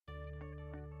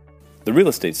The Real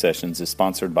Estate Sessions is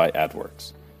sponsored by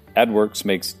AdWorks. AdWorks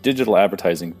makes digital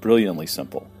advertising brilliantly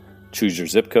simple. Choose your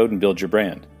zip code and build your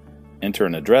brand. Enter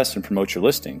an address and promote your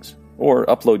listings, or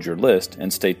upload your list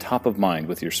and stay top of mind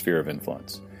with your sphere of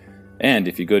influence. And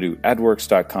if you go to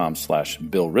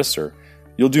adworks.com/Bill Risser,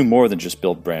 you'll do more than just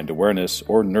build brand awareness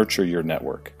or nurture your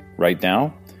network. Right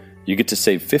now, you get to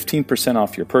save 15%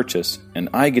 off your purchase, and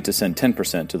I get to send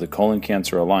 10% to the Colon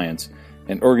Cancer Alliance,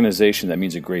 an organization that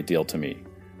means a great deal to me.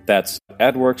 That's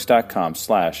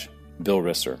adworks.com/Bill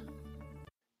Risser.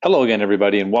 Hello again,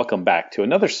 everybody, and welcome back to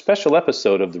another special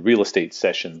episode of the Real Estate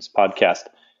Sessions podcast.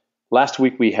 Last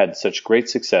week, we had such great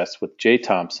success with Jay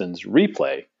Thompson's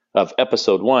replay of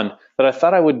episode 1 that I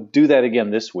thought I would do that again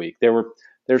this week.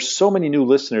 There's so many new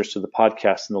listeners to the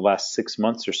podcast in the last 6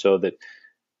 months or so that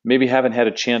maybe haven't had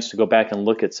a chance to go back and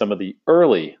look at some of the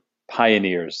early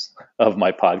pioneers of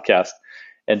my podcast.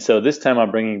 And so this time I'm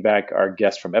bringing back our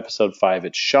guest from episode 5.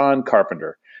 It's Sean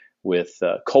Carpenter with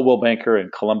Coldwell Banker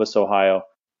in Columbus, Ohio.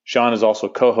 Sean is also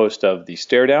co-host of the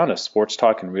Stare Down, a sports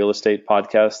talk and real estate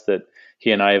podcast that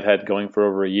he and I have had going for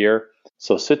over a year.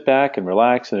 So sit back and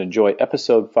relax and enjoy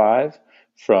episode 5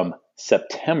 from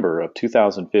September of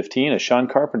 2015 as Sean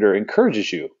Carpenter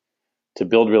encourages you to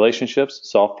build relationships,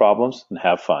 solve problems, and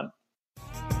have fun.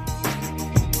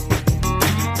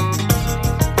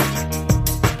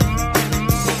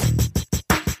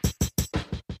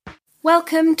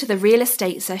 Welcome to the Real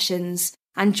Estate Sessions,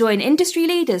 and join industry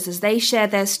leaders as they share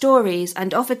their stories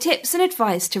and offer tips and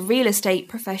advice to real estate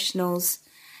professionals.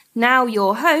 Now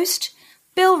your host,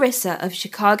 Bill Risser of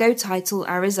Chicago Title,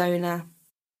 Arizona.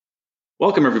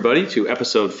 Welcome, everybody, to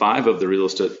episode 5 of the Real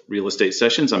Estate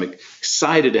Sessions. I'm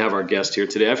excited to have our guest here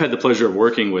today. I've had the pleasure of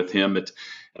working with him at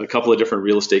a couple of different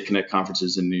Real Estate Connect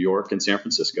conferences in New York and San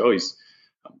Francisco. He's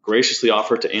graciously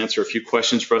offered to answer a few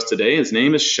questions for us today. His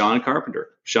name is Sean Carpenter.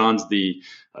 Sean's the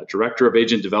Director of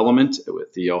Agent Development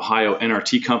with the Ohio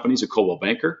NRT companies at Coldwell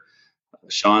Banker.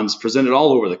 Sean's presented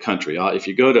all over the country. If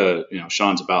you go to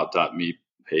sean'sabout.me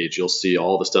page, you'll see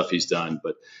all the stuff he's done.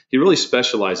 But he really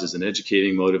specializes in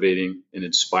educating, motivating, and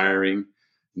inspiring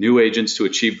new agents to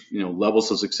achieve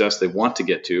levels of success they want to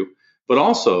get to, but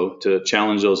also to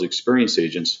challenge those experienced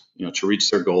agents to reach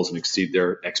their goals and exceed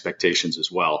their expectations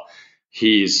as well.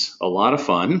 He's a lot of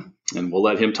fun, and we'll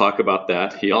let him talk about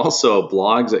that. He also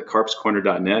blogs at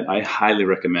carpscorner.net. I highly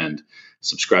recommend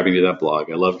subscribing to that blog.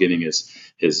 I love getting his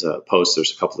posts.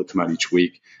 There's a couple that come out each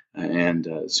week, and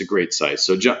it's a great site.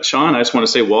 So, Sean, I just want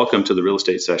to say welcome to the Real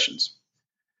Estate Sessions.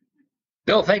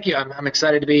 Bill, thank you. I'm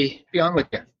excited to be on with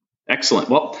you. Excellent.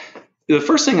 Well, the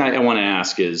first thing I want to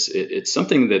ask is it's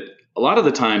something that a lot of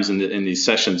the times in these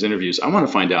sessions interviews, I want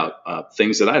to find out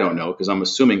things that I don't know because I'm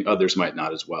assuming others might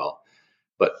not as well.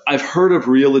 But I've heard of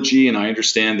Realogy, and I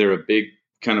understand they're a big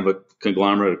kind of a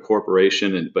conglomerate, a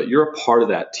corporation, but you're a part of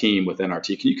that team with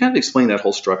NRT. Can you kind of explain that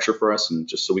whole structure for us, and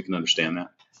just so we can understand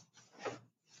that?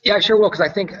 Yeah, I sure will, because I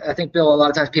think Bill, a lot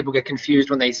of times people get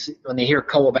confused when they hear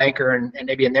Coldwell Banker and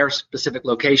maybe in their specific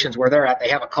locations where they're at, they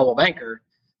have a Coldwell Banker,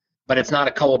 but it's not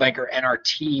a Coldwell Banker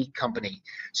NRT company.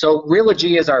 So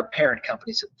Realogy is our parent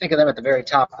company. So think of them at the very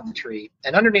top of the tree,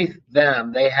 and underneath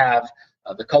them they have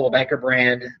the Coldwell Banker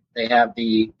brand. They have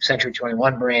the Century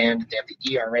 21 brand. They have the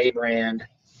ERA brand.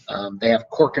 They have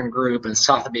Corcoran Group and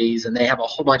Sotheby's, and they have a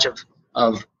whole bunch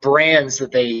of brands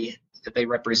that they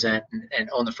represent and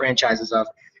own the franchises of.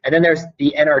 And then there's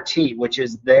the NRT, which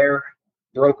is their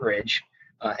brokerage.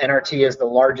 NRT is the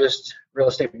largest real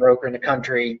estate broker in the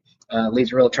country,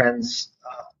 leads Real Trends,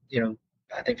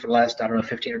 I think for the last,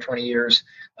 15 or 20 years,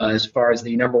 as far as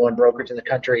the number one brokerage in the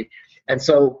country. And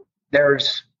so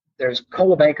there's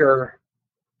Coldwell Banker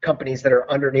companies that are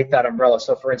underneath that umbrella.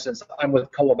 So, for instance, I'm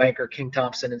with Coldwell Banker King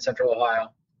Thompson in Central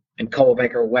Ohio and Coldwell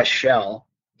Banker West Shell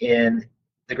in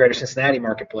the Greater Cincinnati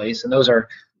marketplace, and those are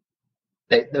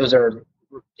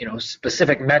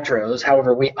specific metros.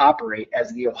 However, we operate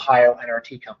as the Ohio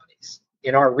NRT companies.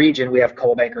 In our region, we have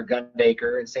Coldwell Banker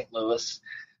Gundaker in St. Louis.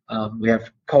 We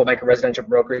have Coldwell Banker Residential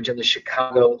Brokerage in the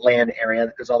Chicago land area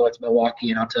that goes all the way to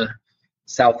Milwaukee and out to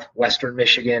southwestern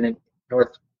Michigan and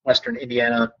northwestern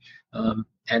Indiana.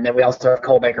 And then we also have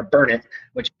Coldwell Banker Burnett,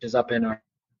 which is up in our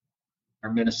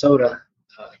Minnesota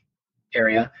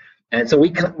area. And so we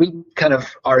kind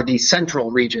of are the central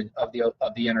region of the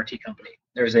NRT company.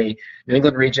 There's a New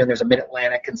England region, there's a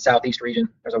Mid-Atlantic and Southeast region,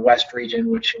 there's a West region,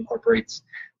 which incorporates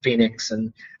Phoenix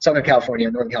and Southern California,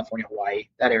 Northern California, Hawaii,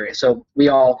 that area. So we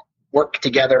all work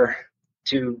together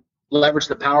to leverage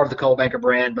the power of the Coldwell Banker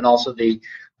brand, but also the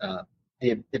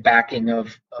backing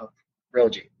of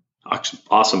Realogy.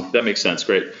 Awesome. That makes sense.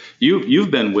 Great. You've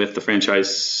been with the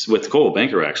franchise with Coldwell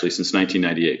Banker actually since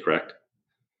 1998, correct?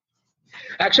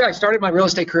 Actually, I started my real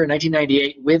estate career in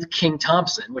 1998 with King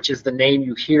Thompson, which is the name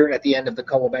you hear at the end of the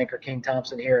Coldwell Banker, King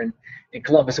Thompson here in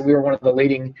Columbus. And we were one of the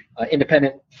leading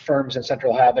independent firms in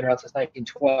Central Ohio, been around since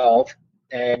 1912.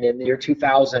 And in the year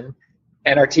 2000,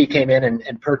 NRT came in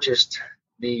and purchased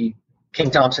the King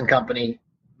Thompson company,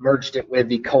 merged it with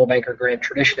the Coldwell Banker Grand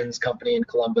Traditions company in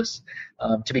Columbus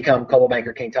to become Coldwell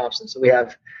Banker King Thompson. So we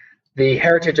have the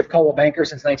heritage of Coldwell Banker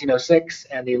since 1906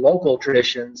 and the local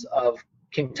traditions of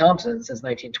King Thompson since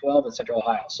 1912 in Central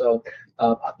Ohio. So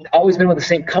always been with the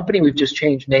same company. We've just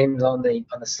changed names on the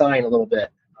sign a little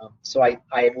bit. So I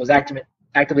was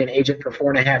actively an agent for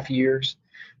 4.5 years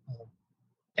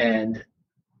and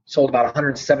sold about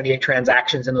 178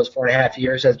 transactions in those 4.5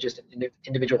 years as just an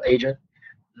individual agent.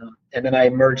 And then I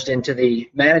merged into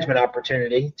the management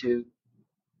opportunity to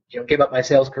give up my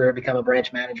sales career, become a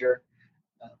branch manager,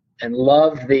 and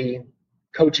loved the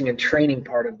coaching and training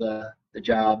part of the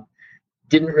job.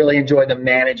 Didn't really enjoy the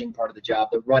managing part of the job,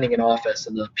 the running an office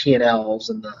and the P&Ls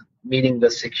and the meeting the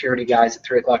security guys at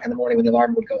 3 o'clock in the morning when the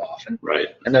alarm would go off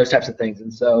and those types of things.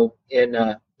 And so in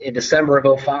December of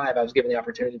 2005, I was given the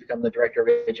opportunity to become the director of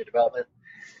agent development.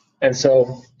 And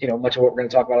so, much of what we're going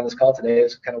to talk about on this call today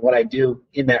is kind of what I do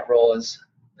in that role as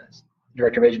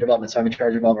director of agent development. So I'm in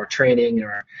charge of all of our training and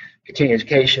our continuing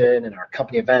education and our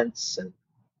company events and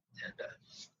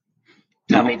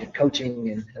top agent coaching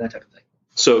and that type of thing.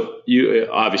 So you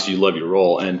obviously love your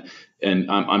role, and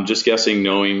I'm just guessing,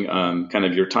 knowing kind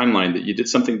of your timeline, that you did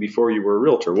something before you were a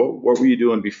realtor. What were you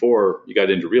doing before you got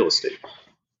into real estate?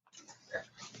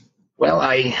 Well,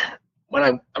 I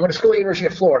went to school at the University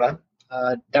of Florida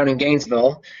down in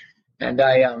Gainesville, and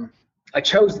I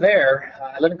chose there.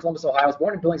 I live in Columbus, Ohio. I was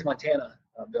born in Billings, Montana,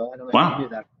 Bill. I don't know if you knew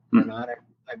that or not.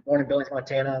 I was born in Billings,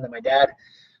 Montana, and then my dad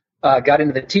got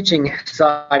into the teaching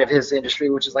side of his industry,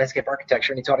 which is landscape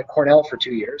architecture, and he taught at Cornell for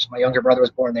 2 years. My younger brother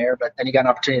was born there, but then he got an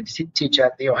opportunity to teach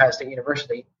at the Ohio State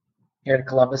University here in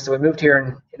Columbus. So we moved here in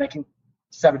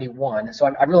 1971. So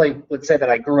I really would say that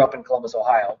I grew up in Columbus,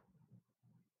 Ohio.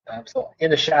 So in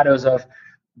the shadows of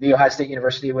the Ohio State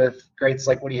University with greats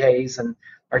like Woody Hayes and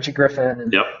Archie Griffin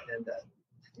and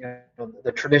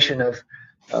the tradition of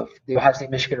the Ohio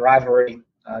State-Michigan rivalry.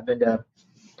 I've been to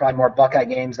probably more Buckeye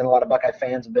games than a lot of Buckeye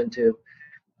fans have been to.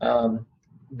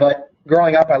 But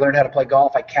growing up, I learned how to play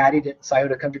golf. I caddied at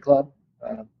Scioto Country Club.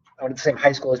 I went to the same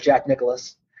high school as Jack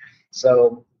Nicklaus.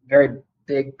 So very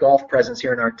big golf presence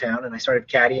here in our town. And I started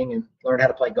caddying and learned how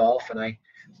to play golf. And I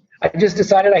just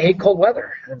decided I hate cold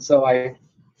weather. And so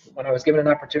when I was given an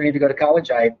opportunity to go to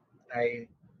college, I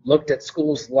looked at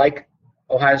schools like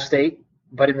Ohio State,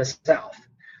 but in the South.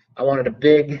 I wanted a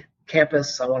big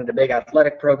campus. I wanted a big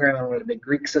athletic program. I wanted a big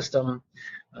Greek system,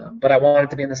 but I wanted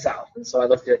to be in the South. And so I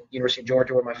looked at University of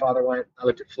Georgia, where my father went. I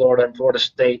looked at Florida and Florida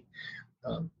State,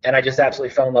 and I just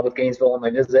absolutely fell in love with Gainesville on my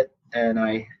visit, and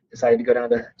I decided to go down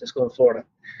to school in Florida.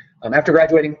 After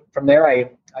graduating from there, I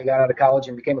got out of college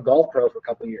and became a golf pro for a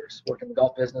couple of years. Worked in the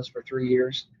golf business for 3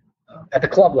 years at the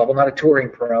club level, not a touring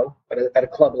pro, but at a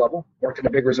club level. Worked in a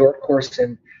big resort course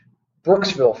in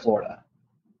Brooksville, Florida,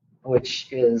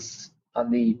 which is on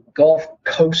the Gulf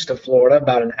Coast of Florida,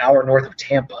 about an hour north of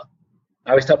Tampa.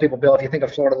 I always tell people, Bill, if you think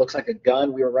of Florida looks like a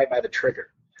gun, we were right by the trigger.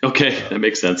 Okay, that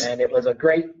makes sense. And it was a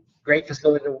great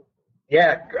facility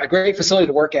a great facility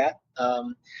to work at.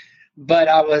 But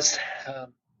I was,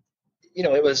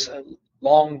 it was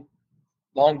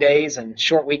long days and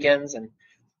short weekends, and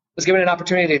was given an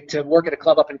opportunity to work at a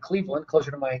club up in Cleveland,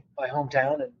 closer to my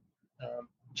hometown, and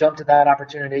jumped at that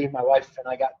opportunity. My wife and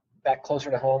I got back closer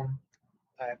to home.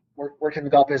 I worked in the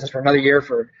golf business for another year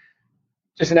for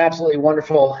just an absolutely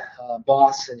wonderful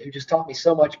boss, and who just taught me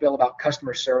so much, Bill, about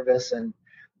customer service and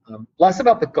less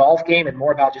about the golf game and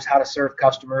more about just how to serve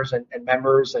customers and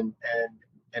members and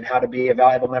how to be a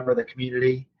valuable member of the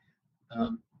community.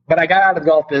 But I got out of the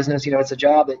golf business. It's a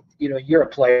job that, you're a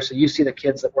player, so you see the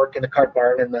kids that work in the cart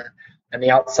barn and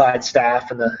the outside staff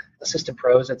and the assistant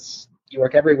pros. You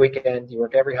work every weekend, you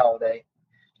work every holiday,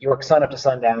 you work sun up to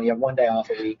sundown. You have 1 day off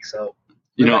a week. So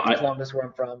Columbus, where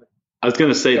I'm from. I was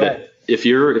going to say that if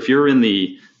you're in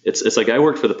it's like I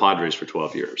worked for the Padres for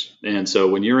 12 years, and so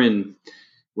when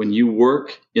you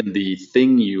work in the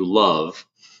thing you love,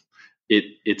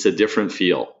 it's a different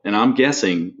feel. And I'm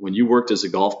guessing when you worked as a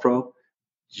golf pro,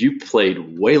 you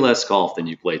played way less golf than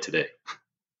you play today.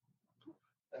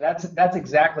 That's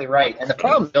exactly right. And the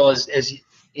problem, Bill, is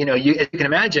you can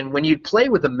imagine when you play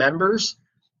with the members,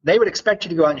 they would expect you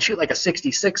to go out and shoot like a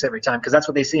 66 every time because that's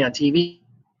what they see on TV.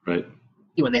 Right.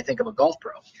 When they think of a golf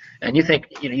pro. And you think,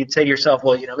 you'd say to yourself,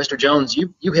 well, Mr. Jones,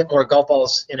 you hit more golf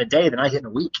balls in a day than I hit in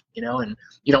a week, and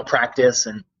you don't practice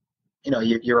and,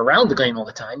 you're around the game all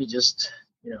the time. You just,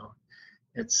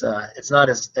 It's not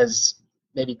as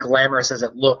maybe glamorous as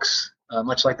it looks.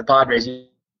 Much like the Padres, you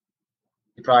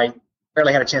probably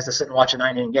barely had a chance to sit and watch a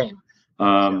 9-inning game.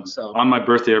 On my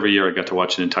birthday every year, I got to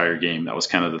watch an entire game. That was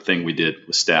kind of the thing we did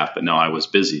with staff. But no, I was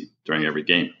busy during every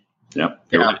game. Yeah.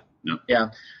 Right. Yeah.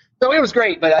 So it was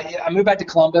great. But I moved back to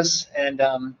Columbus and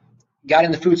got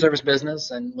in the food service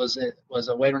business and was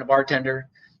a waiter and a bartender,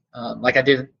 like I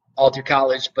did all through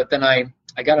college. But then I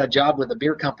got a job with a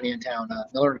beer company in town,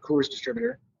 Miller & Coors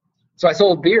distributor. So I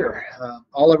sold beer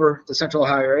all over the Central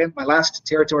Ohio area. My last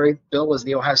territory, Bill, was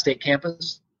the Ohio State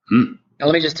campus. Now,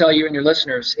 let me just tell you and your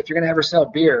listeners, if you're going to ever sell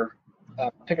beer,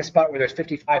 pick a spot where there's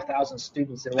 55,000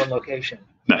 students in one location.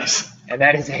 Nice. And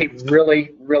that is a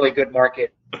really, really good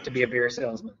market to be a beer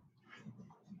salesman.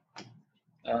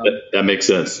 That makes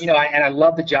sense. And I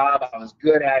loved the job. I was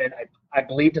good at it. I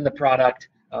believed in the product.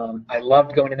 I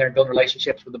loved going in there and building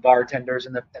relationships with the bartenders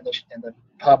and the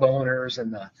pub owners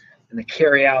and the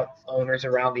carry-out owners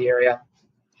around the area.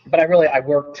 But I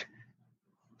worked,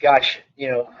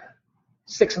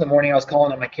 6 in the morning, I was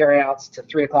calling on my carryouts to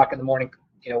 3 o'clock in the morning,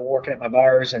 working at my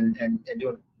bars and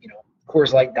doing,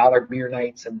 Coors Light dollar beer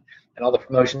nights and all the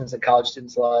promotions that college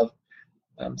students love.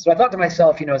 So I thought to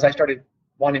myself, as I started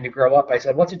wanting to grow up, I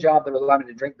said, what's a job that would allow me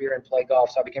to drink beer and play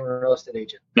golf? So I became a real estate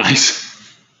agent.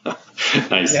 Nice.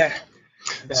 Nice. Yeah.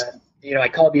 And, I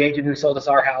called the agent who sold us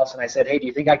our house and I said, hey, do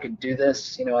you think I could do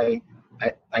this? I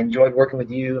enjoyed working with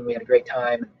you and we had a great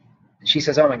time. And she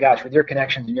says, oh my gosh, with your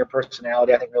connections and your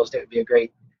personality, I think real estate would be a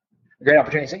great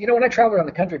opportunity. So, when I travel around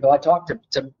the country, Bill, I talk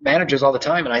to managers all the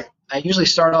time, and I usually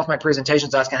start off my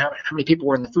presentations asking how many people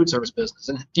were in the food service business.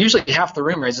 And usually half the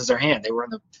room raises their hand. They were in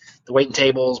the waiting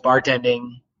tables,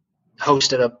 bartending,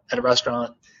 host at a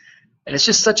restaurant. And it's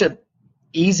just such a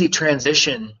easy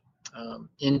transition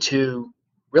into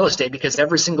real estate because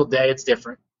every single day it's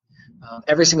different.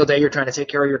 Every single day you're trying to take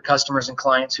care of your customers and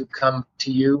clients who come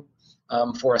to you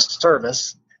for a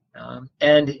service,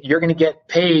 and you're going to get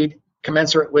paid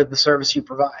commensurate with the service you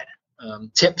provide.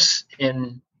 Tips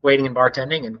in waiting and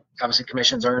bartending, and obviously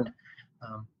commissions earned,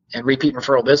 and repeat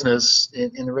referral business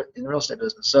in the real estate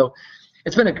business. So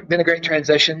it's been a great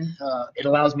transition. It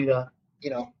allows me to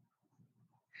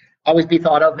always be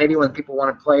thought of maybe when people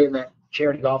want to play in that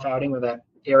charity golf outing or that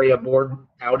area board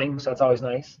outing. So that's always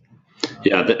nice.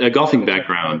 Yeah, the golfing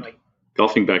background.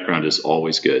 Golfing background is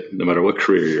always good, no matter what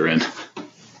career you're in.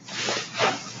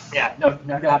 Yeah, no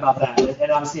doubt about that.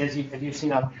 And obviously, as you've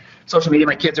seen on social media,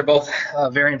 my kids are both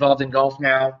very involved in golf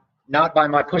now. Not by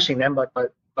my pushing them, but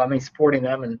by me supporting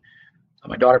them. And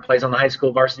my daughter plays on the high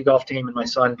school varsity golf team, and my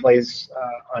son plays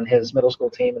on his middle school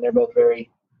team, and they're both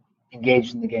very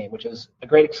engaged in the game, which is a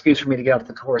great excuse for me to get out to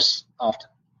the course often.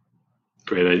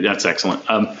 Great, that's excellent.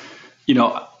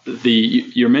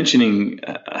 You're mentioning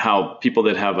how people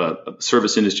that have a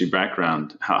service industry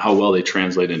background, how well they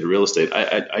translate into real estate.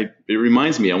 It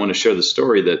reminds me, I want to share the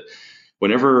story that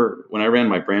when I ran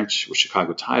my branch with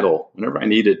Chicago Title, whenever I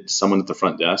needed someone at the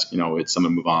front desk, it's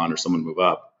someone move on or someone move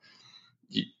up,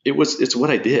 it's what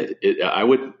I did. I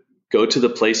would go to the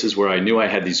places where I knew I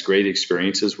had these great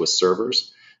experiences with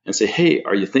servers and say, hey,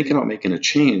 are you thinking about making a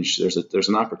change? There's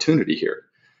an opportunity here.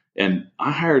 And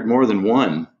I hired more than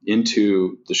one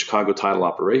into the Chicago Title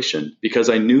operation because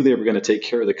I knew they were going to take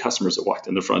care of the customers that walked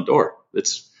in the front door.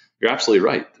 You're absolutely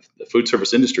right. The food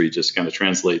service industry just kind of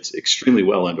translates extremely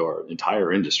well into our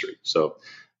entire industry. So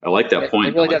I like that point.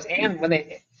 It really does. And when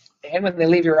they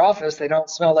leave your office, they don't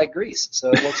smell like grease.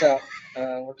 So it works out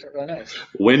really nice.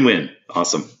 Win-win.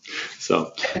 Awesome.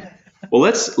 So, well,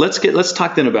 let's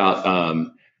talk then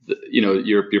about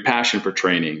your passion for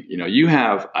training.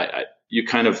 You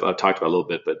kind of talked about a little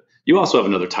bit, but you also have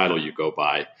another title you go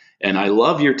by. And I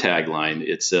love your tagline.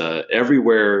 It's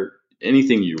everywhere,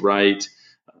 anything you write,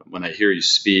 when I hear you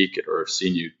speak or have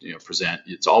seen you present,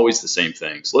 it's always the same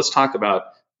thing. So let's talk about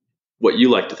what you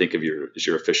like to think of as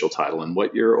your official title and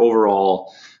what your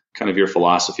overall kind of your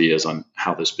philosophy is on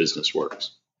how this business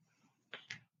works.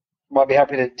 Well, I'd be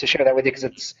happy to share that with you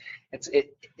because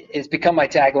it's become my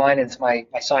tagline. It's my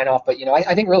sign off. But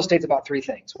I think real estate's about three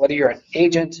things. Whether you're an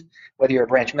agent, whether you're a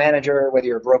branch manager, whether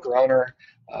you're a broker owner,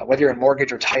 whether you're in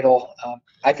mortgage or title,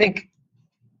 I think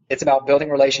it's about building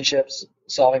relationships,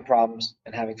 solving problems,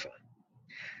 and having fun.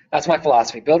 That's my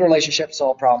philosophy. Build relationships,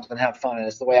 solve problems, and have fun. And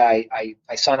it's the way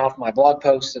I sign off my blog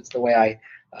posts. It's the way I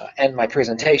end my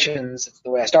presentations. It's the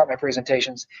way I start my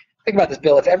presentations. Think about this,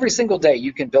 Bill. If every single day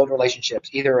you can build relationships,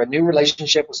 either a new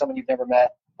relationship with someone you've never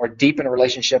met or deepen a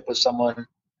relationship with someone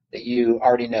that you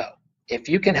already know, if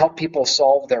you can help people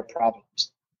solve their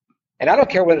problems, and I don't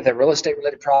care whether they're real estate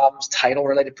related problems, title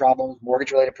related problems,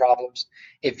 mortgage related problems,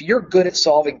 if you're good at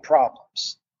solving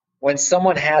problems, when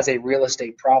someone has a real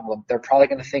estate problem, they're probably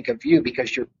going to think of you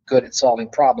because you're good at solving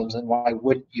problems. And why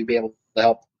wouldn't you be able to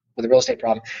help with a real estate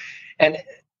problem? And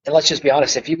let's just be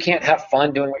honest, if you can't have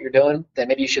fun doing what you're doing, then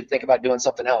maybe you should think about doing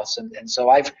something else. And so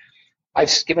I've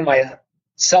given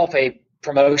myself a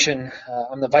promotion.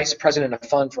 I'm the vice president of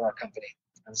fun for our company.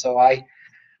 And so I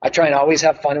try and always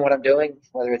have fun in what I'm doing,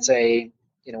 whether it's a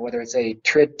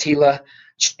TILA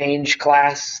change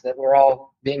class that we're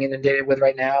all being inundated with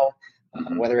right now,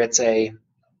 whether it's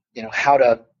how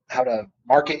to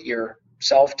market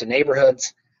yourself to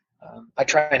neighborhoods. I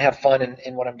try and have fun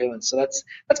in what I'm doing. So that's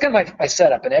kind of my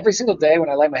setup. And every single day when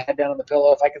I lay my head down on the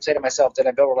pillow, if I can say to myself, did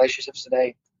I build relationships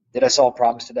today? Did I solve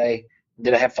problems today?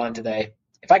 Did I have fun today?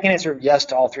 If I can answer yes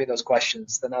to all three of those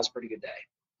questions, then that was a pretty good day.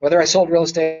 Whether I sold real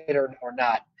estate or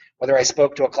not, whether I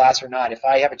spoke to a class or not, if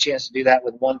I have a chance to do that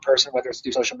with one person, whether it's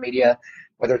through social media,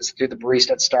 whether it's through the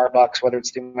barista at Starbucks, whether it's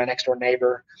through my next door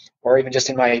neighbor, or even just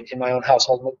in my own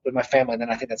household with my family, then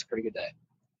I think that's a pretty good day.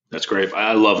 That's great.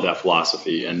 I love that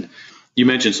philosophy. And you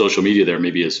mentioned social media there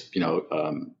maybe as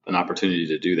an opportunity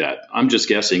to do that. I'm just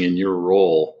guessing in your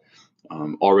role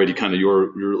already kind of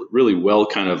you're really well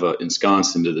kind of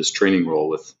ensconced into this training role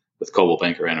with Coldwell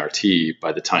Banker NRT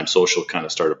by the time social kind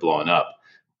of started blowing up.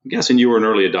 I'm guessing you were an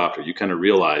early adopter. You kind of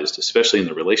realized, especially in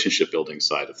the relationship building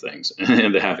side of things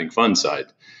and the having fun side,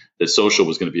 that social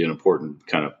was going to be an important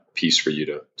kind of piece for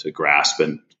you to grasp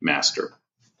and master.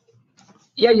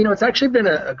 Yeah, it's actually been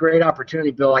a great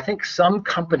opportunity, Bill. I think some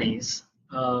companies,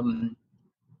 and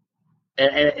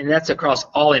that's across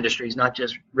all industries, not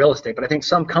just real estate, but I think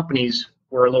some companies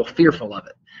were a little fearful of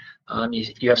it.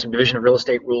 You have some division of real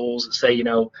estate rules that say,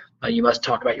 you must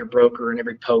talk about your broker in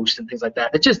every post and things like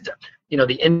that. It's just,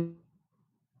 the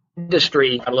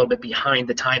industry got a little bit behind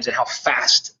the times and how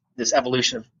fast this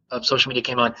evolution of social media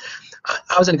came on.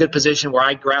 I was in a good position where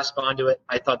I grasped onto it.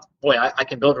 I thought, boy, I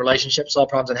can build relationships, solve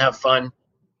problems, and have fun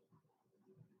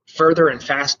further and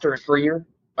faster and freer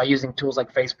by using tools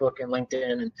like Facebook and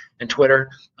LinkedIn and Twitter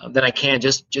than I can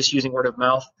just using word of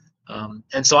mouth.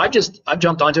 And so I've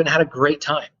jumped onto it and had a great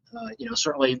time.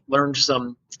 Certainly learned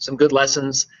some good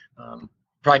lessons,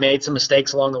 probably made some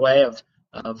mistakes along the way of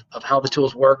how the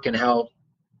tools work and how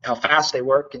fast they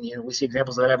work. And, we see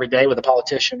examples of that every day with a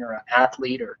politician or an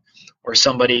athlete or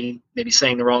somebody maybe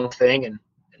saying the wrong thing and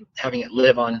having it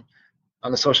live on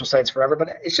the social sites forever.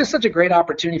 But it's just such a great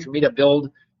opportunity for me to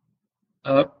build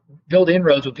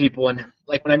inroads with people. And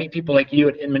like when I meet people like you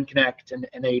at Inman Connect and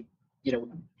they,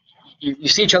 you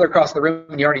see each other across the room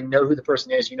and you already know who the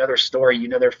person is, their story,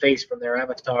 their face from their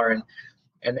avatar.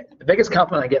 And the biggest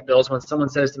compliment I get, Bill, is when someone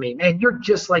says to me, man, you're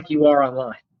just like you are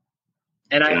online.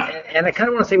 And I kind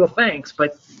of want to say, well, thanks,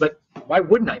 but why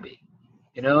wouldn't I be?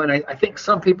 And I think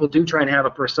some people do try and have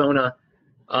a persona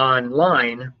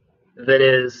online that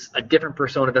is a different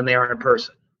persona than they are in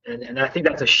person. And I think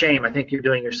that's a shame. I think you're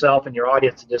doing yourself and your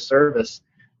audience a disservice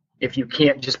if you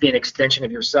can't just be an extension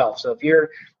of yourself. So if you're,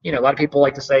 a lot of people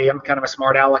like to say I'm kind of a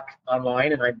smart aleck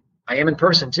online, and I am in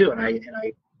person too, and I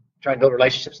try and build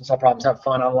relationships and solve problems, have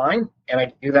fun online, and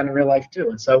I do that in real life too.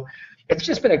 And so it's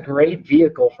just been a great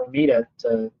vehicle for me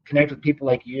to connect with people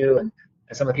like you and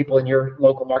some of the people in your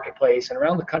local marketplace and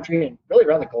around the country and really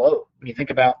around the globe. When you think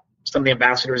about some of the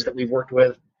ambassadors that we've worked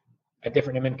with at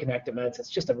different Inman Connect events, it's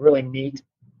just a really neat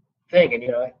thing.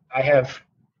 And I have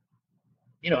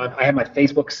my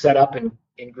Facebook set up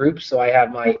in groups. So I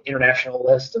have my international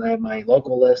list, and I have my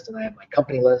local list, and I have my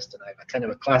company list, and I have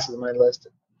attended classes of mine list,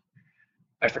 and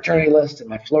my fraternity list, and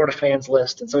my Florida fans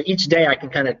list. And so each day I can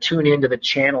kind of tune into the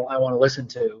channel I want to listen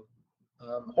to,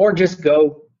 or just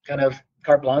go kind of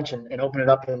carte blanche and open it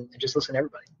up and just listen to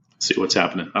everybody. See what's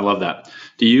happening. I love that.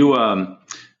 Do you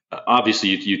obviously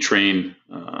you train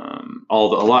a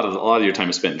lot of your time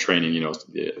is spent in training,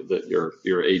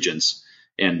 your agents,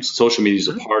 and social media is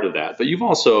a part of that. But you've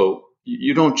also,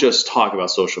 you don't just talk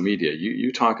about social media.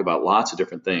 You talk about lots of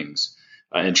different things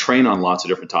and train on lots of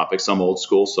different topics, some old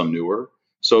school, some newer.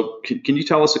 So can you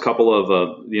tell us a couple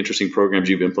of the interesting programs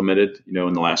you've implemented,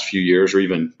 in the last few years, or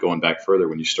even going back further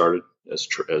when you started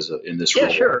as in this role?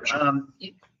 Yeah, sure.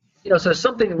 So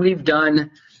something we've done,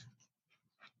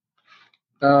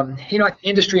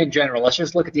 industry in general. Let's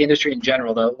just look at the industry in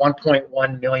general. The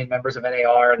 1.1 million members of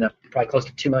NAR and the probably close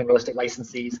to 2 million real estate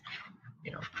licensees.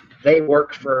 They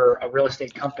work for a real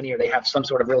estate company or they have some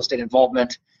sort of real estate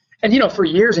involvement. And, for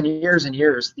years and years and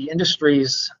years, the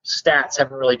industry's stats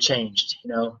haven't really changed.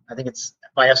 I think it's,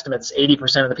 by estimates,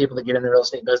 80% of the people that get in the real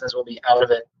estate business will be out of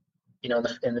it, in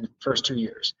the first 2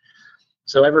 years.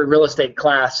 So every real estate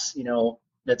class,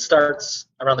 that starts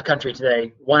around the country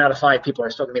today, 1 out of 5 people are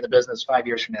still going to be in the business 5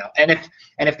 years from now. And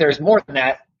if there's more than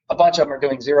that, a bunch of them are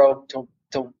doing 0 to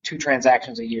to 2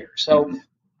 transactions a year. So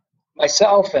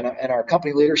myself and our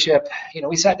company leadership,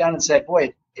 we sat down and said,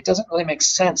 boy, it doesn't really make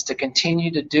sense to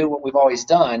continue to do what we've always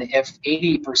done if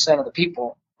 80% of the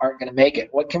people aren't going to make it.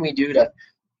 What can we do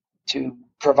to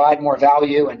provide more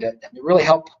value and to really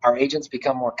help our agents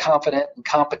become more confident and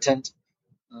competent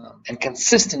and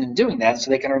consistent in doing that, so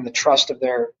they can earn the trust of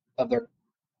their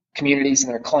communities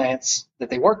and their clients that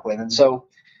they work with? And so,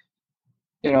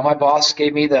 my boss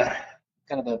gave me the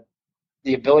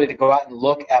ability to go out and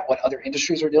look at what other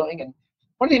industries are doing. And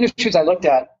one of the industries I looked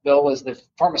at, Bill, was the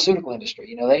pharmaceutical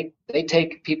industry. They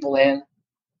take people in,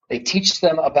 they teach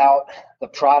them about the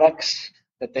products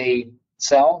that they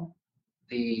sell,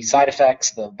 the side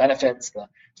effects, the benefits, the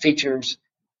features,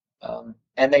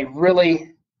 and they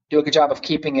really do a good job of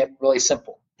keeping it really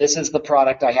simple. This is the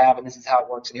product I have, and this is how it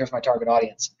works, and here's my target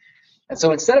audience. And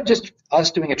so instead of just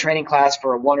us doing a training class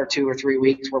for 1 or 2 or 3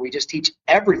 weeks where we just teach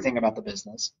everything about the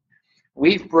business,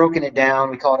 we've broken it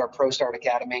down. We call it our Pro Start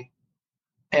Academy,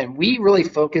 and we really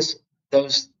focus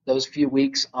those few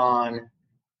weeks on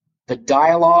the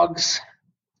dialogues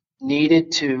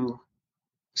needed to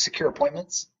secure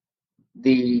appointments,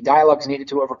 the dialogues needed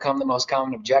to overcome the most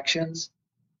common objections.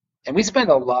 And we spend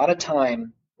a lot of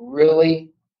time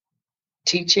really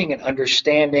teaching and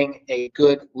understanding a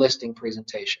good listing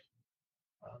presentation.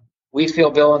 We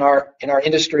feel, Bill, in our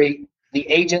industry, the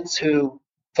agents who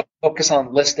focus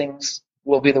on listings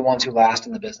will be the ones who last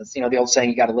in the business. The old saying,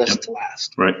 you got to list to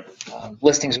last. Right.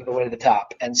 Listings are the way to the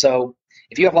top. And so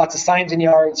if you have lots of signs in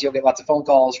yards, you'll get lots of phone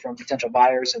calls from potential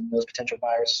buyers, and those potential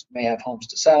buyers may have homes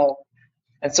to sell.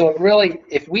 And so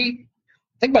if we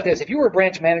think about this, if you were a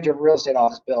branch manager of a real estate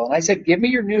office, Bill, and I said, give me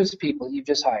your newest people you've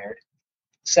just hired,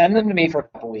 send them to me for a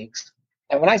couple weeks,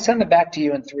 and when I send them back to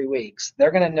you in 3 weeks,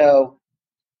 they're going to know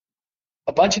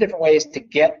a bunch of different ways to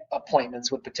get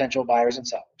appointments with potential buyers and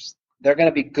sellers. They're going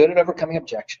to be good at overcoming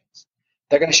objections.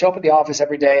 They're going to show up at the office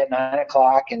every day at 9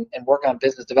 o'clock and work on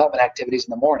business development activities in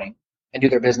the morning and do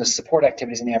their business support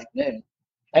activities in the afternoon.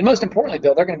 And most importantly,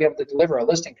 Bill, they're going to be able to deliver a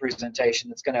listing presentation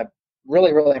that's going to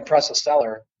really, really impress a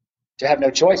seller to have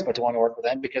no choice but to want to work with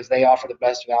them because they offer the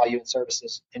best value and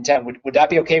services in town. Would that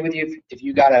be okay with you if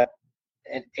you got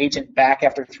an agent back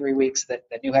after 3 weeks that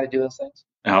knew how to do those things?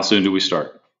 How soon do we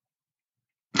start?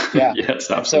 Yeah.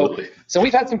 Yes, absolutely. So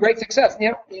we've had some great success.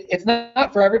 It's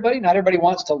not for everybody. Not everybody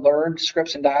wants to learn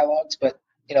scripts and dialogues, but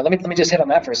let me just hit on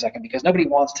that for a second, because nobody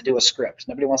wants to do a script.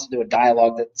 Nobody wants to do a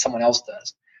dialogue that someone else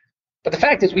does. But the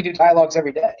fact is, we do dialogues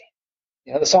every day.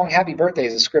 The song Happy Birthday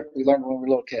is a script we learned when we were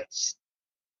little kids.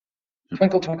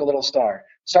 Twinkle, twinkle, little star,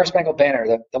 Star Spangled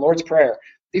Banner, the Lord's Prayer.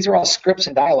 These are all scripts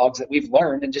and dialogues that we've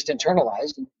learned and just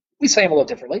internalized, and we say them a little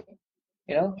differently.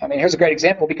 Here's a great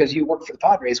example, because you worked for the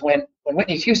Padres. When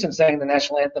Whitney Houston sang the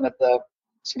national anthem at the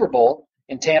Super Bowl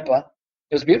in Tampa,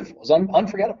 it was beautiful. It was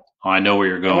unforgettable. Oh, I know where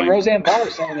you're going. And when Roseanne Barr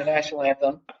sang the national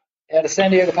anthem at a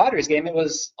San Diego Padres game, it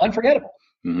was unforgettable.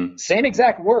 Mm-hmm. Same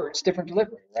exact words, different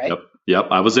delivery, right? Yep,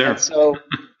 I was there. And so,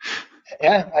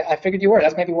 yeah, I figured you were.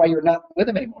 That's maybe why you're not with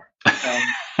him anymore.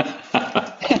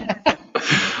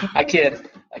 I kid.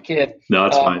 No,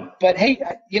 it's fine. But hey,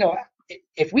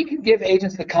 if we can give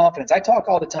agents the confidence, I talk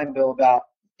all the time, Bill, about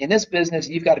in this business,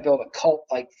 you've got to build a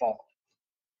cult-like following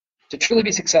to truly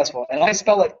be successful. And I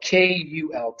spell it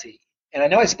Kult. And I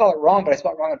know I spell it wrong, but I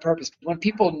spell it wrong on purpose. When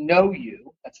people know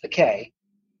you, that's the K,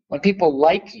 when people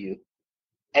like you,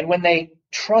 and when they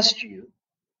trust you,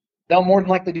 they'll more than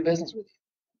likely do business with you.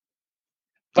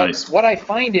 But nice. What I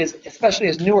find is, especially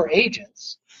as newer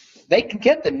agents, they can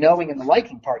get the knowing and the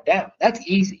liking part down. That's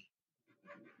easy.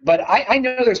 But I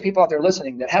know there's people out there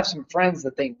listening that have some friends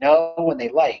that they know and they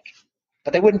like,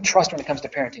 but they wouldn't trust when it comes to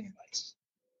parenting advice.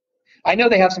 I know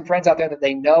they have some friends out there that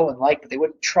they know and like, but they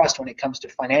wouldn't trust when it comes to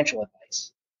financial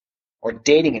advice or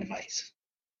dating advice.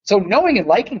 So knowing and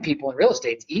liking people in real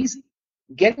estate is easy.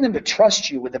 Getting them to trust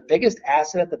you with the biggest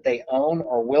asset that they own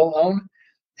or will own,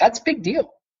 that's a big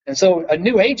deal. And so a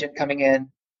new agent coming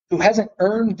in who hasn't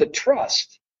earned the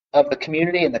trust of the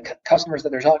community and the customers that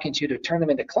they're talking to turn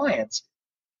them into clients,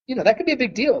 that could be a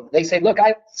big deal. They say, look,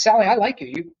 Sally, I like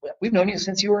you. We've known you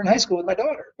since you were in high school with my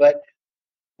daughter, but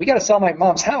we got to sell my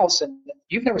mom's house, and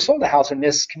you've never sold a house in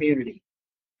this community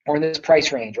or in this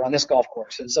price range or on this golf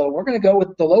course. And so we're going to go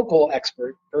with the local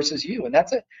expert versus you. And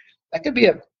that's it. That could be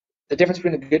the difference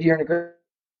between a good year and a great.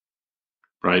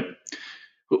 Right.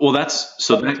 Well,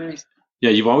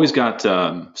 you've always got,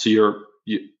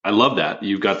 I love that.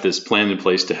 You've got this plan in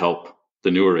place to help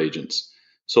the newer agents.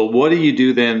 So what do you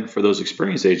do then for those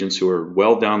experienced agents who are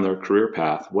well down their career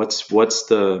path? What's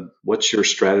your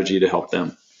strategy to help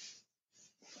them?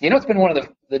 It's been one of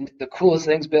the coolest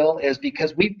things, Bill, is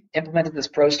because we implemented this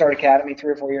Pro Start Academy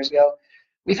 3 or 4 years ago.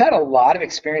 we've had a lot of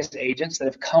experienced agents that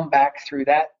have come back through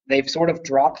that. They've sort of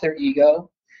dropped their ego.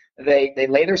 They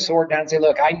lay their sword down and say,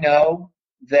 look, I know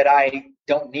that I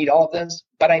don't need all of this,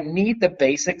 but I need the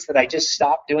basics that I just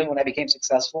stopped doing when I became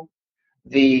successful.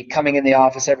 The coming in the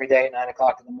office every day at 9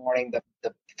 o'clock in the morning,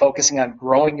 the focusing on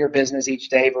growing your business each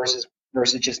day versus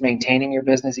just maintaining your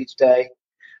business each day.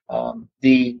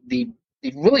 The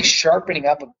really sharpening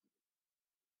up a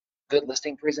good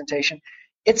listing presentation.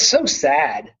 It's so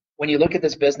sad when you look at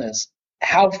this business,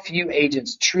 how few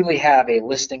agents truly have a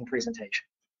listing presentation.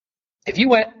 If you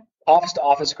went office to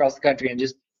office across the country and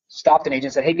just stopped an agent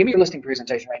and said, hey, give me your listing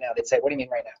presentation right now, they'd say, what do you mean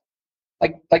right now?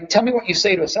 Like tell me what you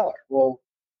say to a seller. Well,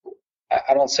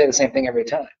 I don't say the same thing every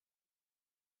time.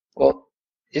 Well,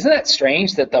 isn't that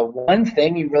strange that the one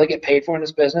thing you really get paid for in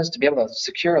this business, to be able to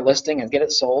secure a listing and get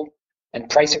it sold and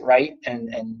price it right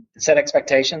and set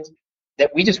expectations,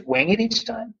 that we just wing it each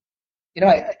time? You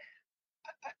know,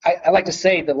 I like to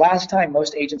say the last time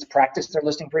most agents practiced their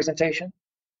listing presentation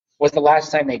was the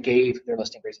last time they gave their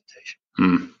listing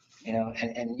presentation. You know,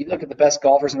 and you look at the best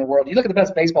golfers in the world, you look at the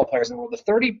best baseball players in the world, the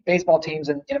 30 baseball teams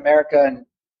in America and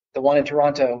the one in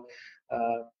Toronto,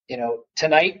 you know,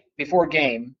 tonight before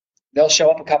game, they'll show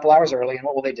up a couple hours early, and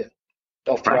what will they do?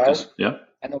 They'll throw,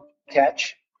 and they'll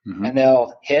catch, and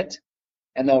they'll hit,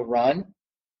 and they'll run.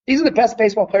 These are the best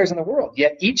baseball players in the world,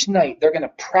 yet each night they're going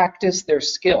to practice their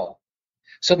skill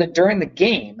so that during the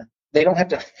game, they don't have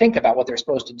to think about what they're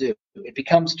supposed to do. It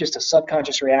becomes just a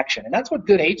subconscious reaction, and that's what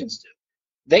good agents do.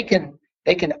 They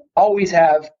can always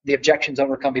have the objections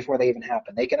overcome before they even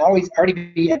happen. They can always already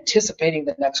be anticipating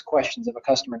the next questions of a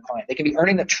customer and client. They can be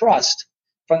earning the trust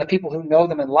from the people who know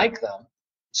them and like them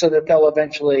so that they'll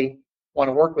eventually want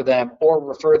to work with them or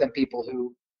refer them people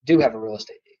who do have a real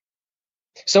estate need.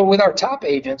 So with our top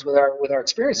agents, with our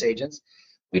experienced agents,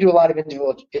 we do a lot of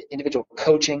individual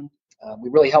coaching. We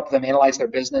really help them analyze their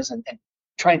business and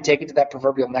try and take it to that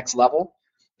proverbial next level.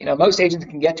 You know, most agents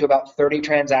can get to about 30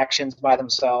 transactions by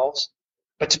themselves,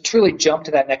 but to truly jump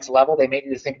to that next level, they may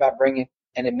need to think about bringing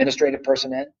an administrative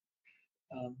person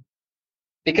in.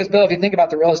 Because, Bill, if you think about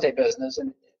the real estate business,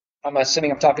 and I'm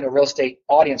assuming I'm talking to a real estate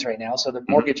audience right now, so the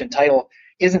mortgage and title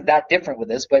isn't that different with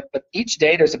this, but each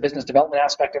day there's a business development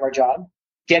aspect of our job,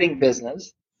 getting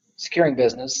business, securing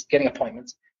business, getting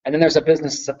appointments, and then there's a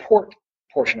business support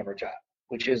portion of our job,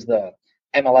 which is the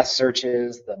MLS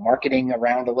searches, the marketing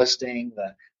around a listing,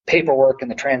 the paperwork and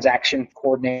the transaction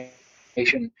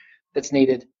coordination that's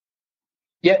needed.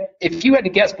 Yet, if you had to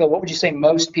guess, Bill, what would you say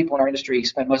most people in our industry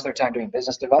spend most of their time doing,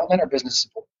 business development or business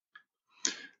support?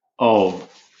 Oh,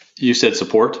 you said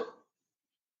support?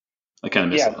 I kind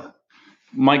of missed that.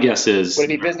 My guess is... Would it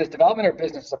be business development or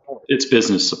business support? It's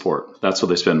business support. That's what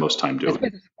they spend most time doing. It's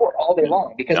business support all day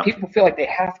long because people feel like they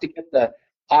have to get the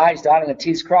I's dotted and the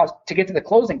T's crossed to get to the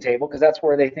closing table because that's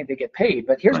where they think they get paid.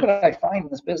 But here's what I find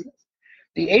in this business.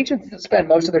 The agents that spend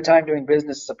most of their time doing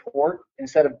business support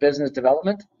instead of business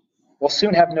development will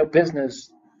soon have no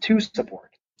business to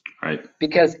support. Right.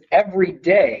 Because every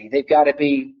day they've got to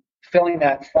be filling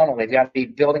that funnel. They've got to be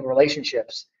building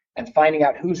relationships and finding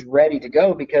out who's ready to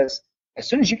go, because as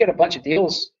soon as you get a bunch of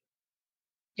deals,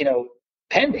 you know,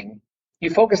 pending, you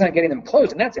focus on getting them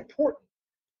closed, and that's important.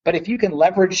 But if you can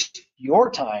leverage your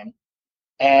time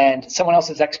and someone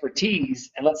else's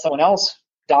expertise and let someone else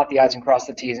dot the I's and cross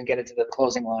the T's and get it to the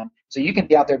closing line, so you can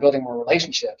be out there building more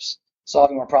relationships,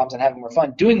 solving more problems, and having more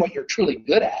fun, doing what you're truly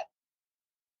good at,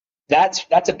 that's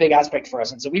a big aspect for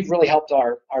us. And so we've really helped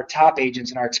our top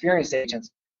agents and our experienced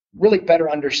agents really better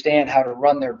understand how to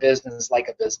run their business like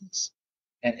a business.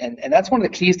 And that's one of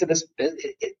the keys to this.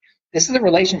 This is a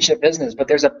relationship business, but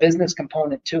there's a business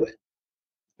component to it.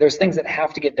 There's things that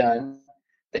have to get done,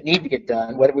 that need to get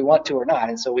done, whether we want to or not.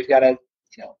 And so we've got to,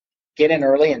 you know, get in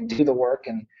early and do the work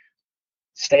and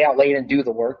stay out late and do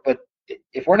the work. But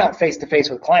if we're not face to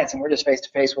face with clients and we're just face to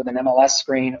face with an MLS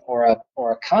screen or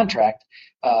a contract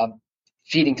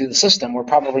feeding through the system, we're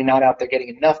probably not out there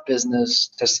getting enough business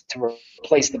to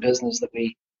replace the business that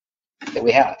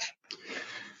we have.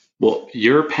 Well,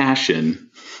 your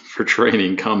passion for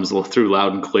training comes through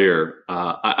loud and clear.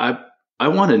 I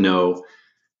want to know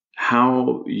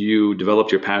how you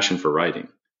developed your passion for writing.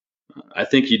 I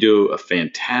think you do a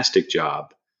fantastic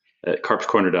job at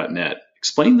carpscorner.net.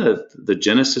 Explain the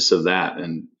genesis of that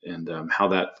and how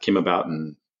that came about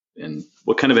and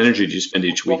what kind of energy do you spend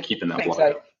each week keeping that blog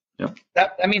up? Yep.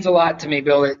 That means a lot to me,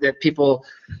 Bill, that people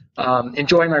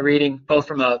enjoy my reading, both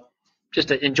from just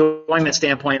an enjoyment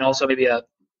standpoint and also maybe a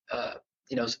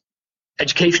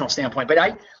educational standpoint. But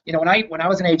when I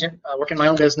was an agent working my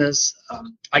own business,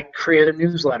 I created a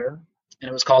newsletter, and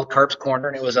it was called Carp's Corner,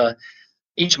 and it was a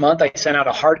Each month I sent out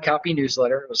a hard copy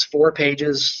newsletter. It was 4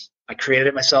 pages. I created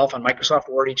it myself on Microsoft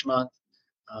Word each month.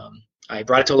 I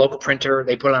brought it to a local printer.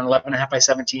 They put it on 11.5 by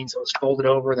 17, so it was folded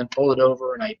over, then folded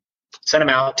over, and I sent them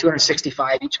out,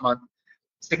 265 each month.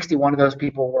 61 of those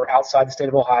people were outside the state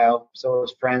of Ohio, so it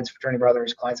was friends, fraternity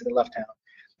brothers, clients that had left town.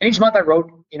 And each month I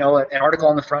wrote, an article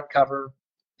on the front cover.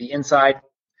 The inside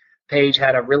page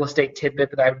had a real estate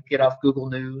tidbit that I would get off Google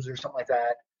News or something like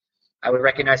that. I would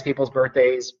recognize people's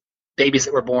birthdays, babies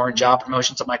that were born, job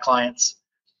promotions of my clients.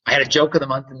 I had a joke of the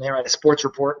month in there. I had a sports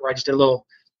report where I just did a little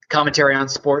commentary on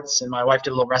sports, and my wife did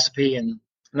a little recipe, and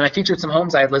then I featured some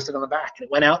homes I had listed on the back. And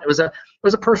it went out. It was a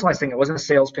personalized thing. It wasn't a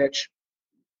sales pitch.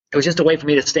 It was just a way for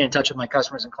me to stay in touch with my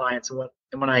customers and clients. And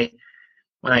when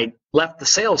I left the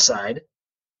sales side,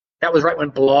 that was right when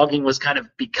blogging was kind of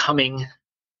becoming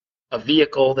a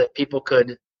vehicle that people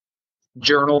could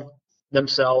journal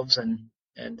themselves, and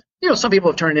some people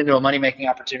have turned it into a money-making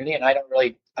opportunity, and I don't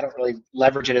really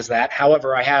leverage it as that.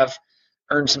 However, I have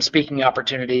earned some speaking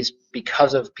opportunities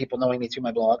because of people knowing me through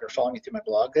my blog or following me through my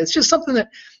blog. It's just something that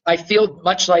I feel,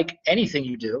 much like anything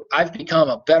you do, I've become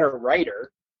a better writer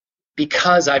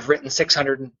because I've written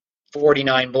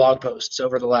 649 blog posts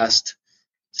over the last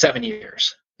 7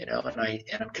 years, and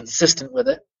I'm consistent with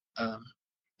it.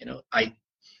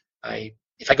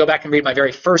 If I go back and read my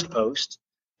very first post,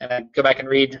 and I go back and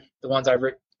read the ones I've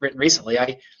written recently,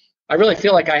 I really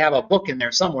feel like I have a book in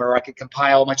there somewhere where I could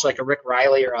compile, much like a Rick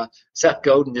Riley or a Seth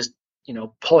Godin, just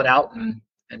pull it out and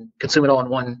consume it all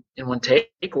in one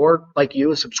take, or like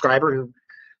you, a subscriber who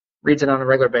reads it on a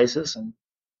regular basis. And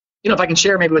if I can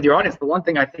share maybe with your audience, the one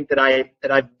thing I think that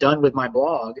I've done with my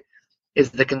blog is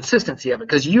the consistency of it,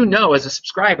 because as a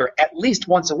subscriber, at least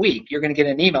once a week you're going to get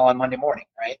an email on Monday morning,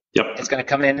 right? Yep. It's going to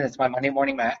come in, and it's my Monday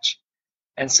morning match.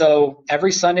 And so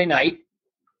every Sunday night,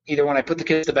 either when I put the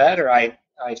kids to bed or I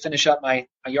finish up my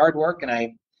yard work, and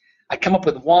I come up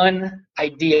with one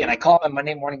idea, and I call it my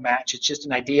Monday morning match. It's just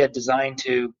an idea designed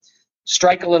to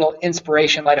strike a little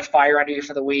inspiration, light a fire under you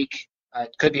for the week.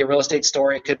 It could be a real estate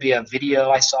story. It could be a video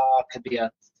I saw. It could be a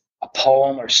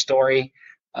poem or story.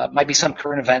 It might be some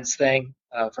current events thing.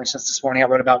 For instance, this morning I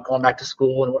wrote about going back to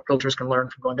school and what realtors can learn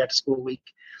from going back to school week.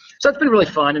 So it's been really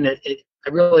fun, and I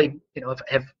really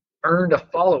have earned a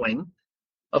following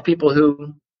of people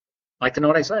who like to know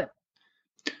what I say.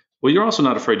 Well, you're also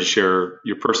not afraid to share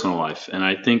your personal life, and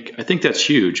I think that's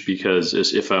huge, because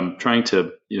if I'm trying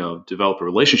to develop a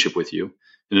relationship with you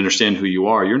and understand who you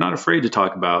are, you're not afraid to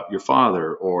talk about your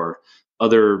father or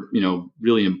other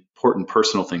really important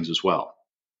personal things as well.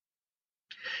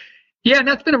 Yeah, and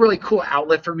that's been a really cool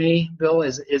outlet for me, Bill.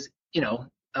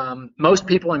 Most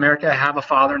people in America have a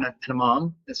father and a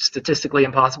mom. It's statistically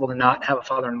impossible to not have a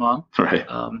father and a mom. Right.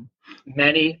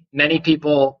 Many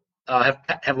people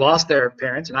have lost their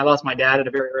parents, and I lost my dad at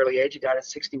a very early age. He died at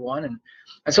 61, and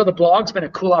so the blog's been a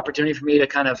cool opportunity for me to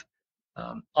kind of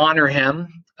honor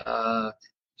him,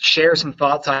 share some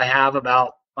thoughts I have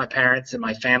about my parents and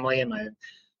my family and my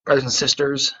brothers and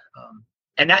sisters.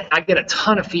 And that I get a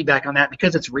ton of feedback on that,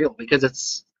 because it's real, because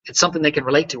it's something they can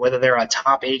relate to, whether they're a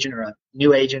top agent or a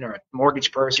new agent or a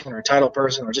mortgage person or a title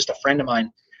person or just a friend of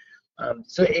mine.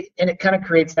 So it kind of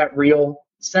creates that real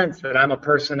sense that I'm a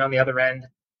person on the other end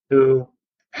who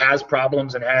has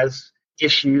problems and has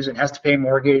issues and has to pay a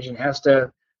mortgage and has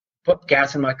to put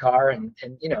gas in my car and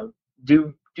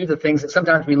do the things that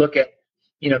sometimes we look at,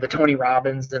 the Tony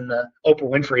Robbins and the Oprah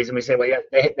Winfrey's, and we say, well, yeah,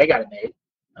 they got it made.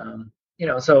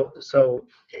 So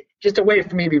just a way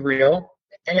for me to be real.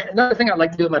 And another thing I'd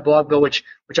like to do with my blog, Bill, which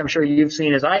I'm sure you've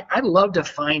seen, is I love to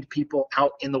find people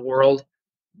out in the world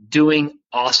doing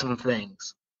awesome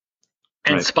things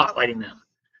and right. spotlighting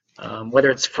them. Whether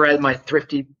it's Fred, my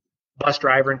thrifty bus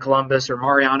driver in Columbus, or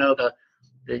Mariano,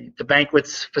 the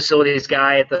banquets facilities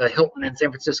guy at the Hilton in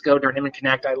San Francisco during Inman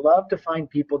Connect. I love to find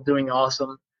people doing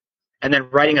awesome and then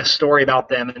writing a story about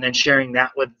them and then sharing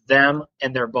that with them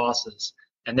and their bosses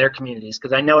and their communities,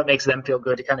 because I know it makes them feel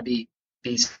good to kind of be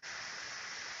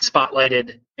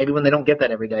spotlighted, maybe when they don't get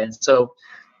that every day. And so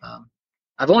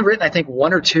I've only written, I think,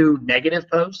 1 or 2 negative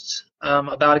posts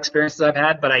about experiences I've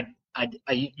had, but I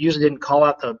usually didn't call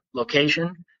out the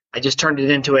location. I just turned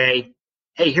it into hey,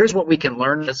 here's what we can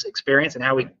learn from this experience and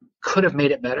how we could have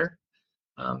made it better.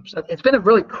 So it's been a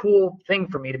really cool thing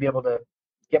for me to be able to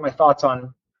get my thoughts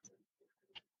on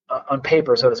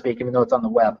paper, so to speak, even though it's on the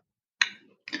web.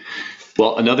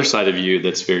 Well, another side of you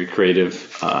that's very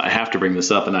creative, I have to bring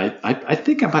this up, and I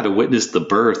think I might have witnessed the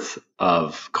birth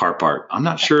of Carp Art. I'm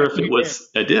not sure if it was.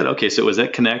 I did. Okay, so it was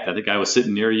at Connect. I think I was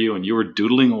sitting near you, and you were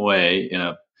doodling away in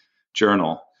a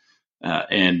journal,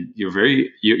 and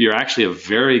you're actually a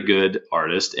very good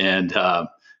artist. And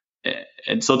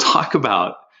And so talk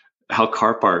about how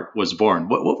carp art was born.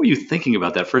 What were you thinking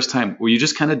about that first time? Were you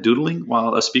just kind of doodling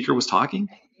while a speaker was talking?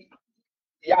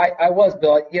 Yeah, I was,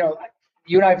 Bill.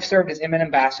 You and I have served as Inman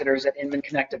ambassadors at Inman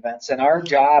Connect events, and our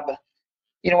job,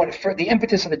 for the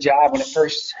impetus of the job when it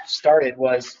first started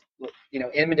was,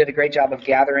 Inman did a great job of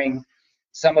gathering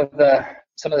some of the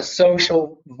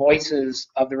social voices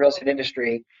of the real estate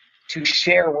industry to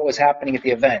share what was happening at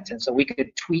the event, and so we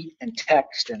could tweet and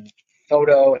text and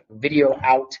photo and video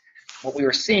out what we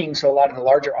were seeing, so a lot of the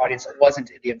larger audience that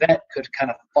wasn't at the event could kind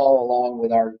of follow along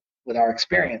with our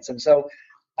experience. And so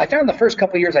I found the first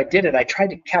couple of years I did it, I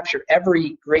tried to capture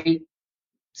every great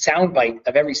soundbite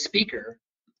of every speaker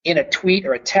in a tweet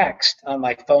or a text on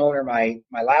my phone or my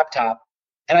laptop,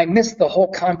 and I missed the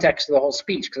whole context of the whole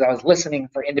speech because I was listening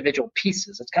for individual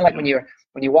pieces. It's kind of like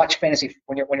when you watch fantasy,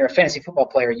 when you're a fantasy football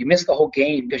player, you miss the whole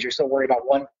game because you're so worried about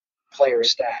one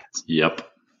player's stats. Yep.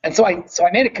 And so I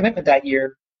made a commitment that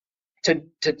year to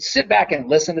sit back and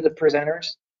listen to the presenters,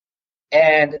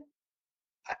 and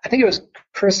I think it was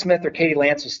Chris Smith or Katie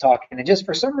Lance was talking, and just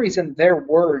for some reason their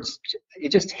words, it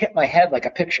just hit my head like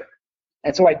a picture.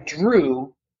 And so I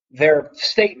drew their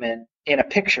statement in a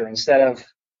picture instead of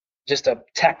just a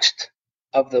text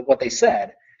of what they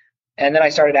said. And then I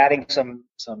started adding some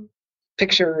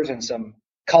pictures and some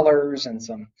colors and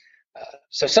some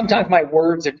so sometimes my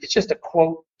words, it's just a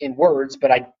quote in words, but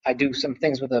I do some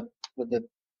things with the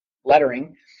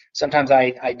lettering. Sometimes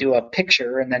I do a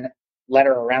picture and then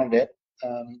letter around it.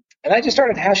 And I just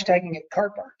started hashtagging it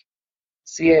carp art,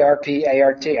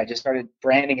 CARPART. I just started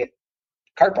branding it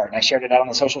carp art, and I shared it out on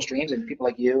the social streams, and people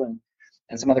like you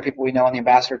and some other people we know on the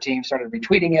ambassador team started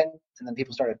retweeting it, and then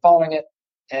people started following it.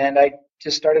 And I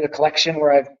just started a collection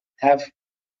where I have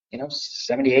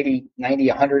 70, 80, 90,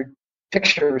 100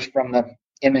 pictures from the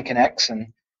Inman Connects,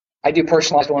 and I do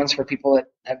personalized ones for people that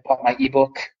have bought my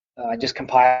ebook. I just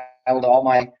compiled all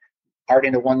my art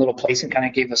into one little place and kind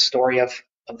of gave a story of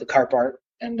the carp art,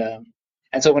 and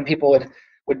so when people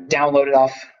would download it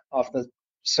off the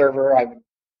server, I would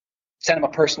send them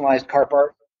a personalized carp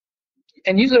art.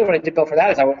 And usually what I did, Bill, for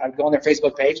that is I would go on their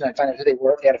Facebook page and I'd find out who they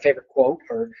were, if they had a favorite quote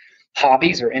or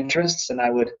hobbies or interests, and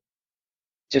I would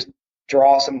just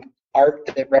draw some art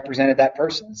that represented that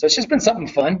person. So it's just been something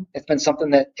fun. It's been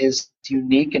something that is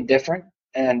unique and different,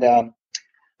 and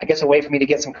I guess a way for me to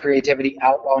get some creativity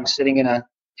out while I'm sitting in a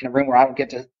room where I don't get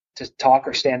to talk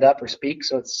or stand up or speak.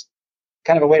 So it's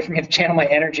kind of a way for me to channel my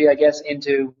energy, I guess,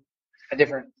 into a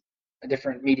different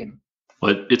medium.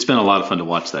 Well, it's been a lot of fun to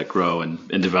watch that grow and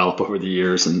develop over the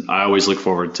years, and I always look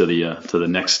forward to the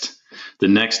next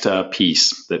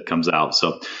piece that comes out.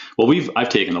 So, well, I've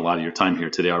taken a lot of your time here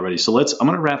today already. So I'm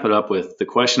going to wrap it up with the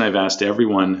question I've asked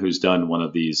everyone who's done one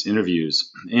of these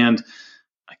interviews, and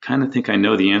I kind of think I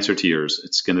know the answer to yours.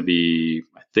 It's going to be,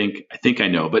 I think I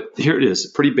know, but here it is.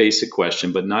 A pretty basic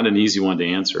question, but not an easy one to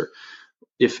answer.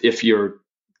 If you're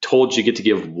told you get to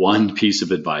give one piece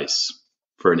of advice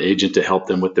for an agent to help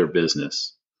them with their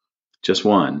business, just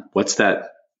one, what's that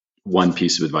one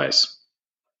piece of advice?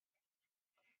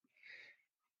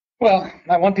 Well,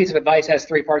 my one piece of advice has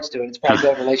three parts to it. It's probably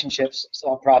build relationships,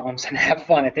 solve problems, and have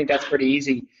fun. I think that's pretty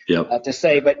easy to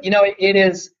say, but it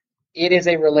is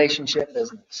a relationship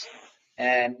business,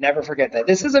 and never forget that.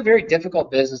 This is a very difficult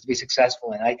business to be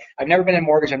successful in. I've never been in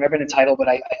mortgage, I've never been in title, but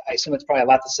I assume it's probably a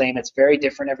lot the same. It's very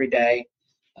different every day.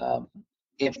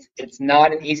 It's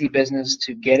not an easy business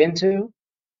to get into.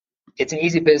 It's an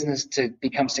easy business to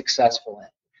become successful in.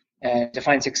 And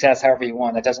define success however you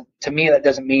want. To me, that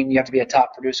doesn't mean you have to be a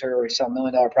top producer or sell $1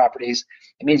 million properties.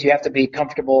 It means you have to be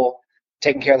comfortable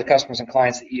taking care of the customers and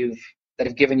clients that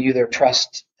have given you their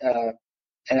trust and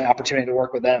an opportunity to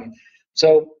work with them.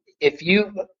 So if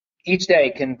you each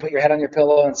day can put your head on your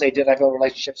pillow and say, did I build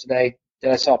relationships today? Did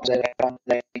I solve today?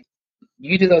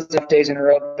 You do those enough days in a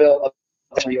row, Bill,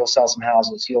 you'll sell some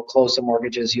houses, you'll close some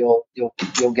mortgages, you'll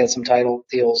get some title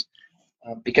deals,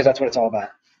 because that's what it's all about.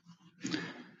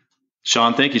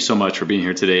 Sean, thank you so much for being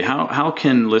here today. How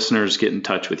can listeners get in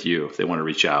touch with you if they want to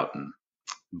reach out and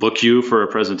book you for a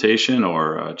presentation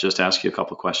or just ask you a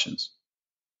couple of questions?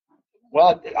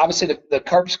 Well, obviously the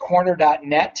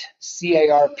carpscorner.net,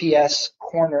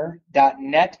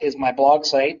 carpscorner.net is my blog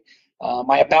site.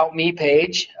 My About Me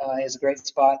page is a great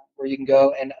spot where you can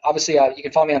go. And obviously you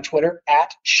can follow me on Twitter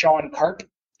at Sean Carp,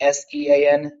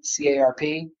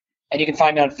 SEANCARP. And you can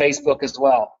find me on Facebook as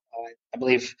well. I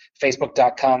believe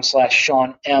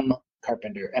facebook.com/Sean M.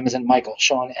 Carpenter. M as in Michael,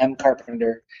 Sean M.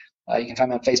 Carpenter. You can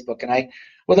find me on Facebook. And I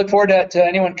would look forward to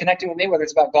anyone connecting with me, whether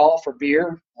it's about golf or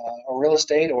beer or real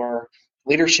estate or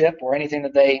leadership or anything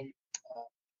that they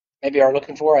maybe are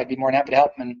looking for. I'd be more than happy to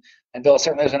help them. And And Bill, it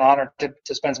certainly was an honor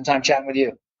to spend some time chatting with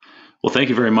you. Well, thank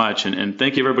you very much. And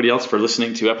thank you, everybody else, for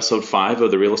listening to episode 5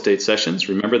 of the Real Estate Sessions.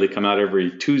 Remember, they come out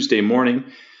every Tuesday morning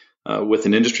with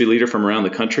an industry leader from around the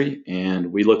country.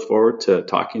 And we look forward to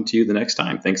talking to you the next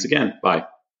time. Thanks again. Bye.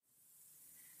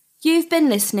 You've been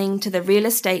listening to the Real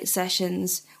Estate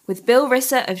Sessions with Bill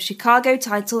Risser of Chicago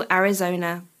Title,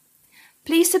 Arizona.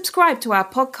 Please subscribe to our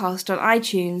podcast on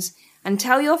iTunes and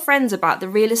tell your friends about the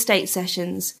Real Estate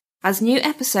Sessions, as new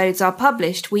episodes are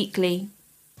published weekly.